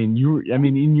 I mean,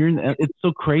 it's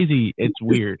so crazy. It's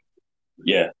weird.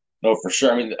 Yeah, no, for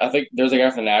sure. I mean, I think there's a guy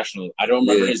from the National. I don't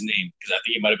remember his name because I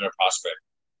think he might have been a prospect.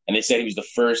 And they said he was the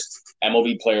first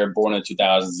MLB player born in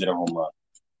 2000 to hit a home run.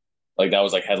 Like that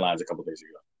was like headlines a couple days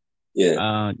ago.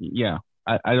 Yeah. Yeah.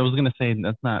 I was gonna say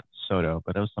that's not Soto,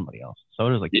 but it was somebody else.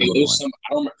 Soto's like it was some.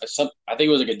 I don't remember. I think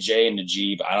it was like a J and a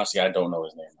G, but honestly, I don't know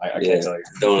his name. I can't tell you.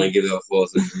 Don't want to give out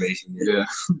false information. Yeah.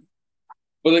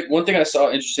 But like one thing I saw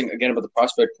interesting again about the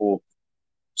prospect pool.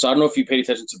 So I don't know if you paid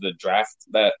attention to the draft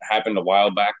that happened a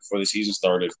while back before the season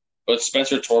started, but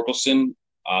Spencer Torkelson,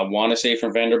 I want to say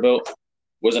from Vanderbilt,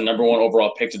 was a number 1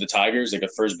 overall pick to the Tigers, like a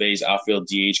first base outfield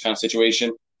DH kind of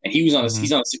situation, and he was on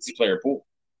he's on a 60-player pool.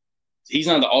 He's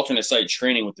on the alternate site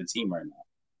training with the team right now.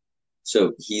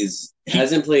 So he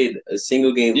hasn't played a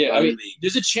single game. Yeah, I mean,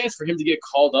 there's a chance for him to get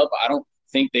called up. I don't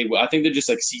think they will. I think they're just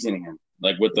like seasoning him,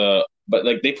 like but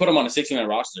like they put him on a 60-man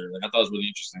roster. Like I thought it was really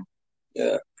interesting.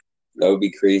 Yeah, that would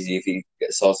be crazy if he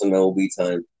saw some MLB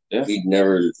time. Yeah. He'd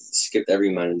never skipped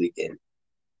every minor league game.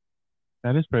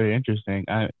 That is pretty interesting.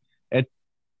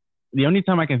 The only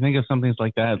time I can think of something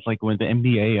like that is like with the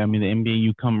NBA. I mean, the NBA,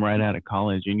 you come right out of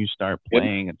college and you start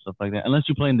playing and stuff like that, unless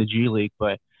you play in the G League.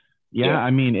 But yeah,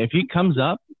 I mean, if he comes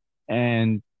up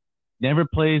and never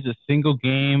plays a single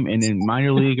game and in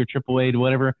minor league or AAA or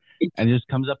whatever, and just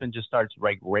comes up and just starts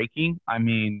like raking, I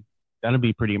mean, that'll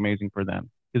be pretty amazing for them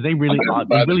because they really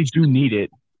do need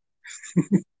it.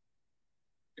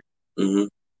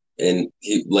 And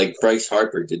he, like Bryce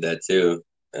Harper did that too.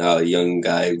 Young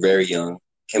guy, very young.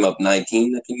 Came up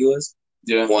 19, I think he was.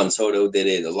 Yeah. Juan Soto did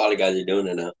it. A lot of guys are doing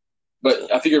it now.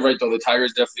 But I think you're right, though. The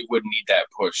Tigers definitely would need that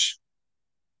push.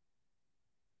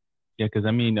 Yeah, because,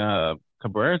 I mean,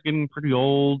 Cabrera's getting pretty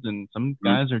old, and some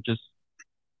guys are just,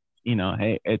 you know,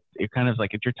 hey, it kind of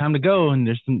like it's your time to go, and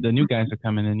the new guys are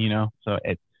coming in, you know. So,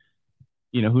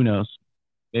 who knows?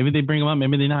 Maybe they bring them up,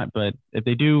 maybe they not. But if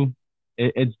they do,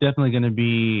 it's definitely going to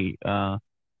be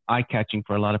eye-catching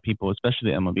for a lot of people,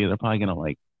 especially the MLB. They're probably going to,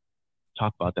 like,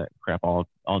 talk about that crap all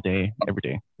day, every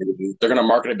day. They're going to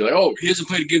market it and be like, oh, he hasn't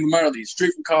played a game in the minor league,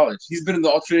 straight from college. He's been in the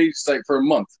alternate site for a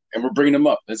month, and we're bringing him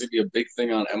up. That's going to be a big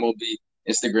thing on MLB,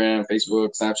 Instagram, Facebook,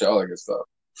 Snapchat, all that good stuff.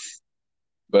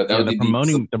 But that would be the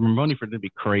promoting for it to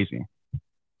be crazy.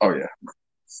 Oh, yeah.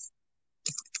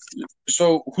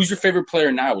 So who's your favorite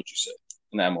player now, would you say,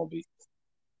 in the MLB?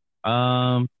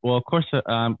 Well, of course,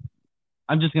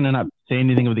 I'm just gonna not say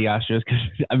anything of the Astros because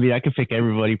I mean I could pick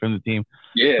everybody from the team.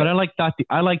 Yeah. But I like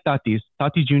Tatis.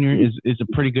 Tatis Jr. is a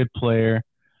pretty good player.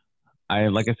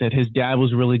 Like I said, his dad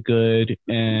was really good,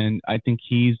 and I think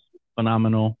he's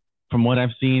phenomenal. From what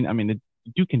I've seen, I mean the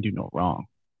dude can do no wrong.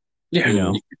 Yeah, you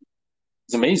know,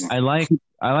 it's amazing. I like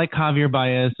Javier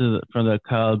Baez for the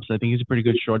Cubs. I think he's a pretty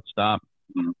good shortstop.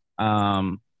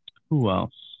 Mm-hmm. Who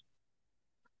else?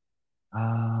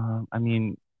 I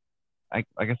mean. Like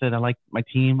I said, I like my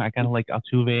team. I kind of like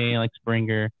Altuve, I like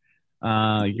Springer,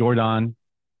 Jordan.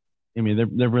 I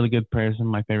mean, they're really good players and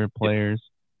my favorite players.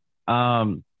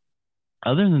 Other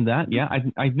than that, yeah,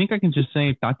 I think I can just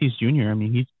say Tatis Jr. I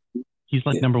mean, he's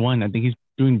like number 1. I think he's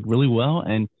doing really well,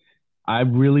 and I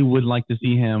really would like to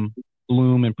see him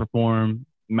bloom and perform,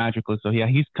 magically. So yeah,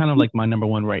 he's kind of like my number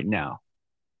one right now.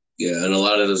 Yeah, and a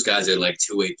lot of those guys are like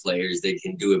two-way players. They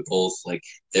can do it both. Like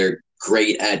they're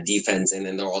great at defense, and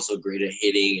then they're also great at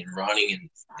hitting and running, and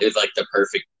they're like the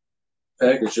perfect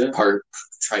package, part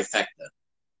trifecta.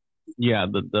 Yeah,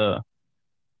 the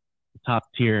top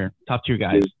tier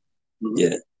guys.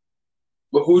 Yeah.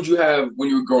 But who would you have when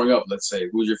you were growing up? Let's say,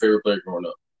 who was your favorite player growing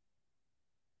up?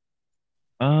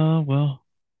 Well,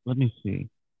 let me see.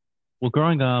 Well,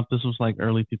 growing up, this was like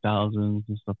early 2000s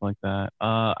and stuff like that.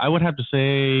 I would have to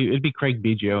say it'd be Craig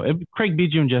Biggio. Craig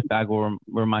Biggio and Jeff Bagwell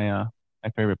were my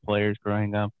favorite players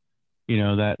growing up. You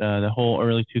know, that the whole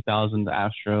early 2000s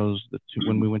Astros,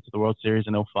 when we went to the World Series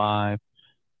in '05.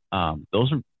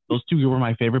 Those two were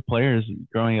my favorite players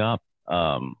growing up.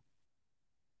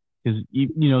 Because you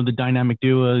know the dynamic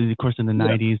duo, of course, in the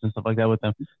 '90s and stuff like that with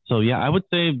them. So yeah, I would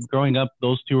say growing up,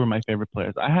 those two were my favorite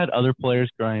players. I had other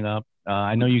players growing up.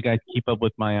 I know you guys keep up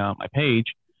with my my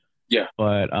page. Yeah.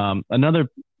 But another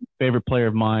favorite player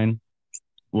of mine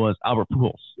was Albert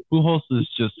Pujols. Pujols is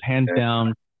just hands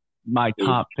down my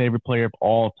top favorite player of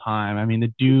all time. I mean,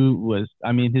 the dude was.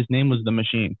 I mean, his name was the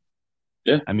Machine.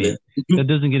 Yeah. I mean, that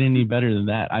doesn't get any better than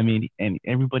that. I mean, and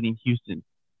everybody in Houston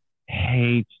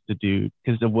hates the dude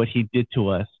because of what he did to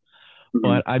us.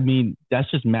 But I mean,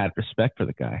 that's just mad respect for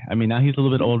the guy. I mean, now he's a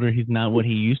little bit older. He's not what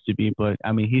he used to be, but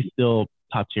I mean, he's still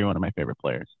top tier, one of my favorite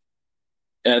players.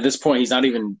 And at this point, he's not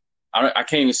even. I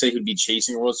can't even say he'd be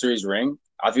chasing a World Series ring.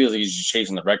 I feel like he's just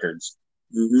chasing the records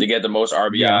to get the most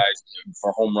RBIs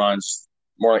for home runs,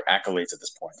 more like accolades at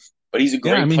this point. But he's a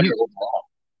great player overall.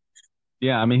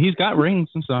 Yeah, I mean, he's got rings,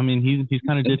 and so I mean, he's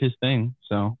kind of did his thing.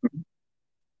 So.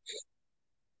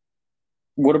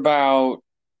 What about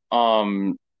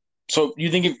so you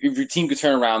think if your team could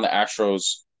turn around the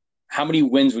Astros, how many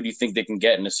wins would you think they can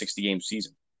get in a 60-game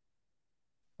season?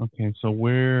 Okay, so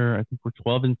I think we're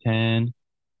 12-10.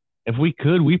 If we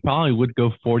could, we probably would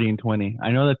go 40-20.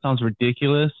 I know that sounds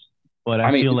ridiculous, but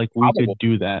I feel like we could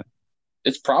do that.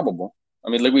 It's probable.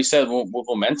 I mean, like we said, with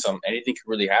momentum, anything could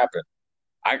really happen.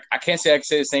 I can't say I can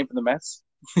say the same for the Mets.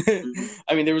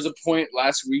 I mean, there was a point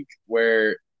last week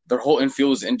where their whole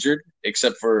infield was injured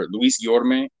except for Luis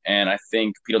Guillorme and I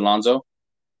think Pete Alonso.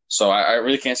 So I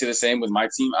really can't say the same with my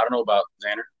team. I don't know about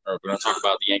Xander. Or we're going to talk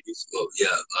about the Yankees. Well, yeah,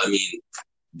 I mean,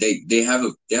 they have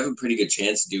a pretty good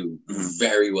chance to do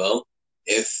very well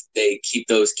if they keep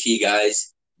those key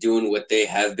guys doing what they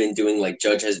have been doing. Like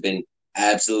Judge has been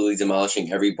absolutely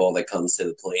demolishing every ball that comes to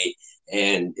the plate,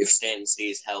 and if Stanton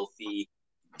stays healthy,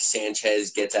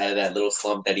 Sanchez gets out of that little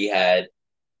slump that he had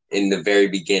in the very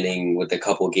beginning with a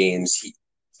couple games,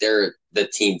 they're the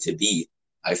team to beat,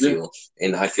 I feel. Yeah.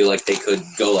 And I feel like they could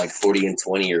go like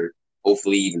 40-20 or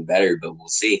hopefully even better, but we'll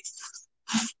see.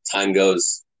 Time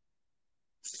goes.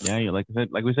 Yeah, like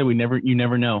we said, you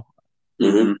never know.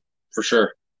 Mm-hmm. For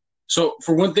sure. So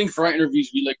for one thing, for our interviews,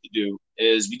 we like to do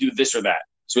is we do this or that.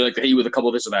 So we like to hit you with a couple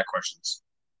of this or that questions.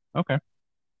 Okay.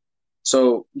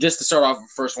 So just to start off with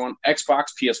the first one,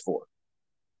 Xbox, PS4.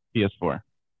 PS4.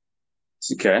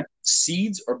 Okay.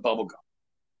 Seeds or bubblegum?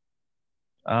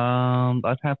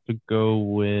 I'd have to go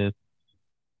with.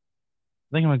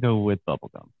 I think I'm gonna go with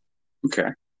bubblegum. Okay.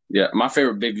 Yeah, my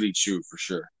favorite Big League Chew for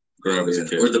sure. Growing up as a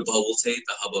kid. Or the bubble tape,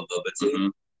 the Hubba Bubba tape.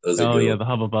 Mm-hmm. The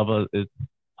Hubba Bubba is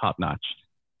top notch.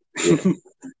 Yeah.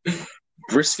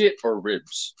 Brisket or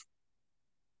ribs?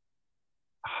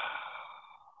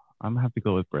 I'm gonna have to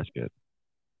go with brisket.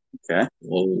 Okay.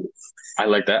 Whoa. I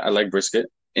like that. I like brisket.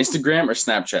 Instagram or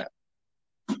Snapchat?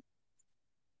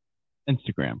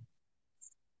 Instagram.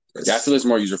 Yeah, I feel it's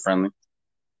more user friendly.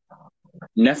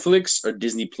 Netflix or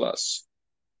Disney Plus?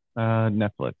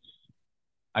 Netflix.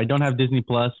 I don't have Disney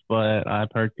Plus, but I've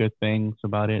heard good things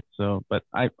about it. So, but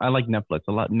I like Netflix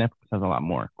a lot. Netflix has a lot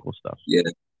more cool stuff.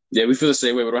 Yeah, we feel the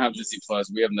same way. We don't have Disney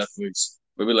Plus. We have Netflix,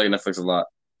 but we like Netflix a lot.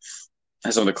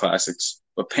 Has some of the classics.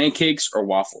 But pancakes or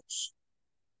waffles?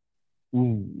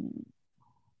 Ooh.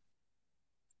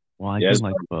 Well, I do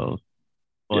like both,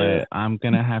 but I'm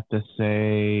gonna have to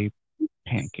say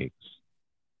pancakes.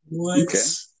 What? Okay.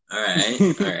 All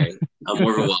right. I'm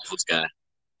more of a waffles guy.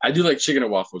 I do like chicken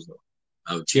and waffles though.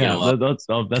 Oh, chicken and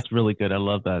waffles. That's really good. I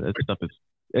love that. That stuff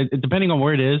is depending on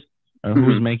where it is or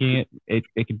who's making it.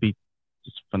 It could be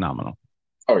just phenomenal.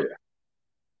 Oh yeah.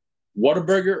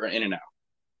 Whataburger or In-N-Out?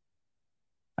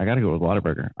 I gotta go with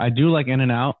Whataburger. I do like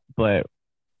In-N-Out, but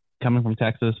coming from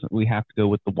Texas, we have to go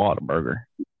with the Whataburger.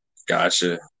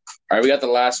 Gotcha. All right, we got the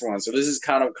last one. So this is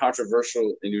kind of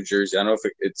controversial in New Jersey. I don't know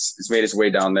if it's made its way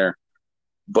down there,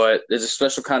 but there's a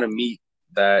special kind of meat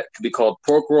that could be called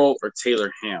pork roll or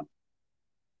Taylor ham.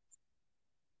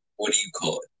 What do you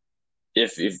call it?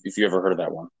 If you ever heard of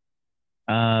that one?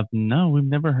 No, we've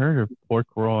never heard of pork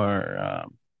roll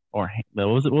what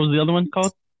was it? What was the other one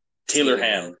called? Taylor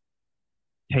ham.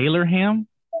 Taylor ham?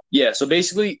 Yeah, so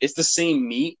basically it's the same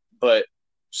meat, but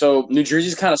so New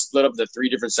Jersey's kind of split up into three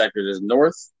different sectors. There's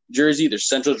North Jersey, there's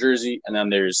Central Jersey, and then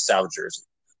there's South Jersey.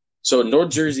 So North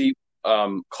Jersey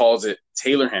calls it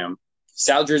Taylor ham,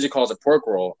 South Jersey calls it pork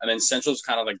roll, and then Central's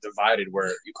kind of like divided where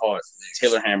you call it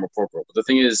Taylor ham or pork roll. But the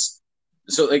thing is,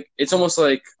 so like it's almost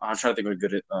like I'm trying to think of a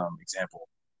good example.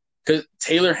 Because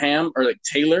Taylor ham or like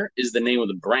Taylor is the name of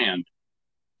the brand,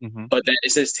 but then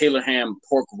it says Taylor ham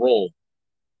pork roll.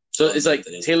 So it's like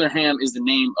Taylor ham is the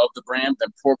name of the brand, then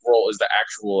pork roll is the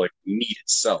actual like meat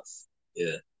itself.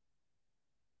 Yeah.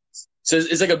 So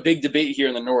it's like a big debate here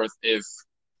in the North if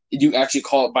you actually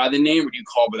call it by the name or do you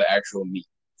call it by the actual meat.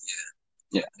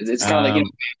 Yeah. It's kind of like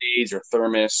Band-Aids or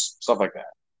Thermos, stuff like that.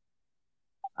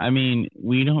 I mean,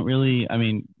 we don't really. I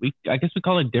mean, I guess we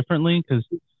call it differently because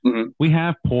we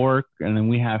have pork and then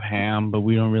we have ham, but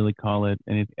we don't really call it.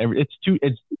 And it's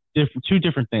two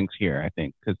different things here, I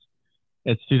think, because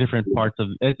it's two different parts of.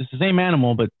 It's the same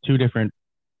animal, but two different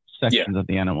sections of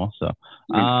the animal. So,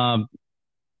 I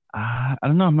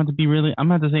don't know. I'm going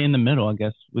to say in the middle, I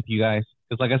guess, with you guys,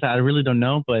 because like I said, I really don't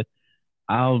know, but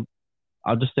I'll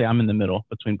just say I'm in the middle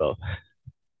between both.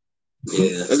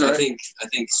 Yeah, I think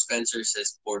Spencer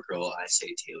says pork roll. I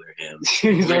say Taylor ham.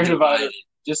 We're divided,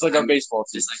 just like our baseball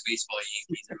team. Just like baseball,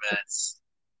 Yankees and Mets.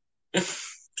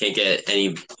 Can't get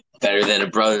any better than a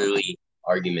brotherly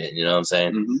argument. You know what I'm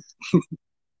saying?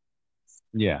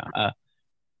 Yeah,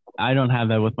 I don't have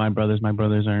that with my brothers. My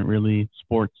brothers aren't really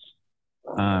sports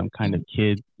kind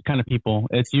of people.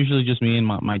 It's usually just me and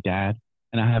my dad,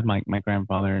 and I have my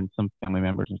grandfather and some family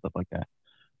members and stuff like that.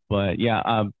 But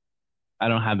yeah, I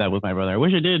don't have that with my brother. I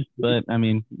wish I did, but I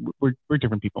mean, we're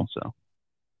different people, so.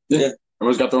 Yeah,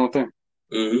 everyone's got their own thing.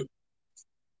 Okay.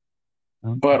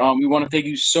 But we want to thank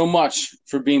you so much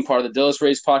for being part of the Dillis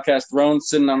Rays podcast throne,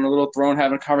 sitting on a little throne,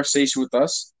 having a conversation with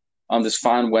us on this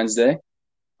fine Wednesday.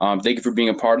 Thank you for being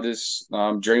a part of this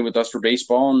journey with us for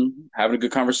baseball and having a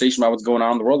good conversation about what's going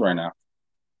on in the world right now.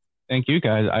 Thank you,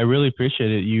 guys. I really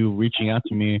appreciated you reaching out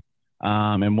to me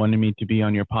and wanting me to be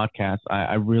on your podcast.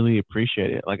 I really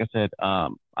appreciate it. Like I said,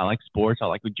 I like sports. I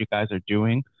like what you guys are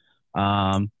doing.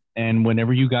 And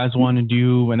whenever you guys want to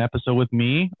do an episode with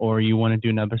me or you want to do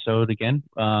an episode again,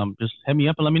 just hit me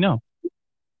up and let me know.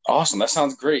 Awesome. That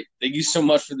sounds great. Thank you so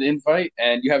much for the invite,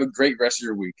 and you have a great rest of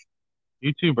your week.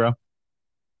 You too, bro.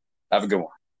 Have a good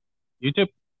one. You too.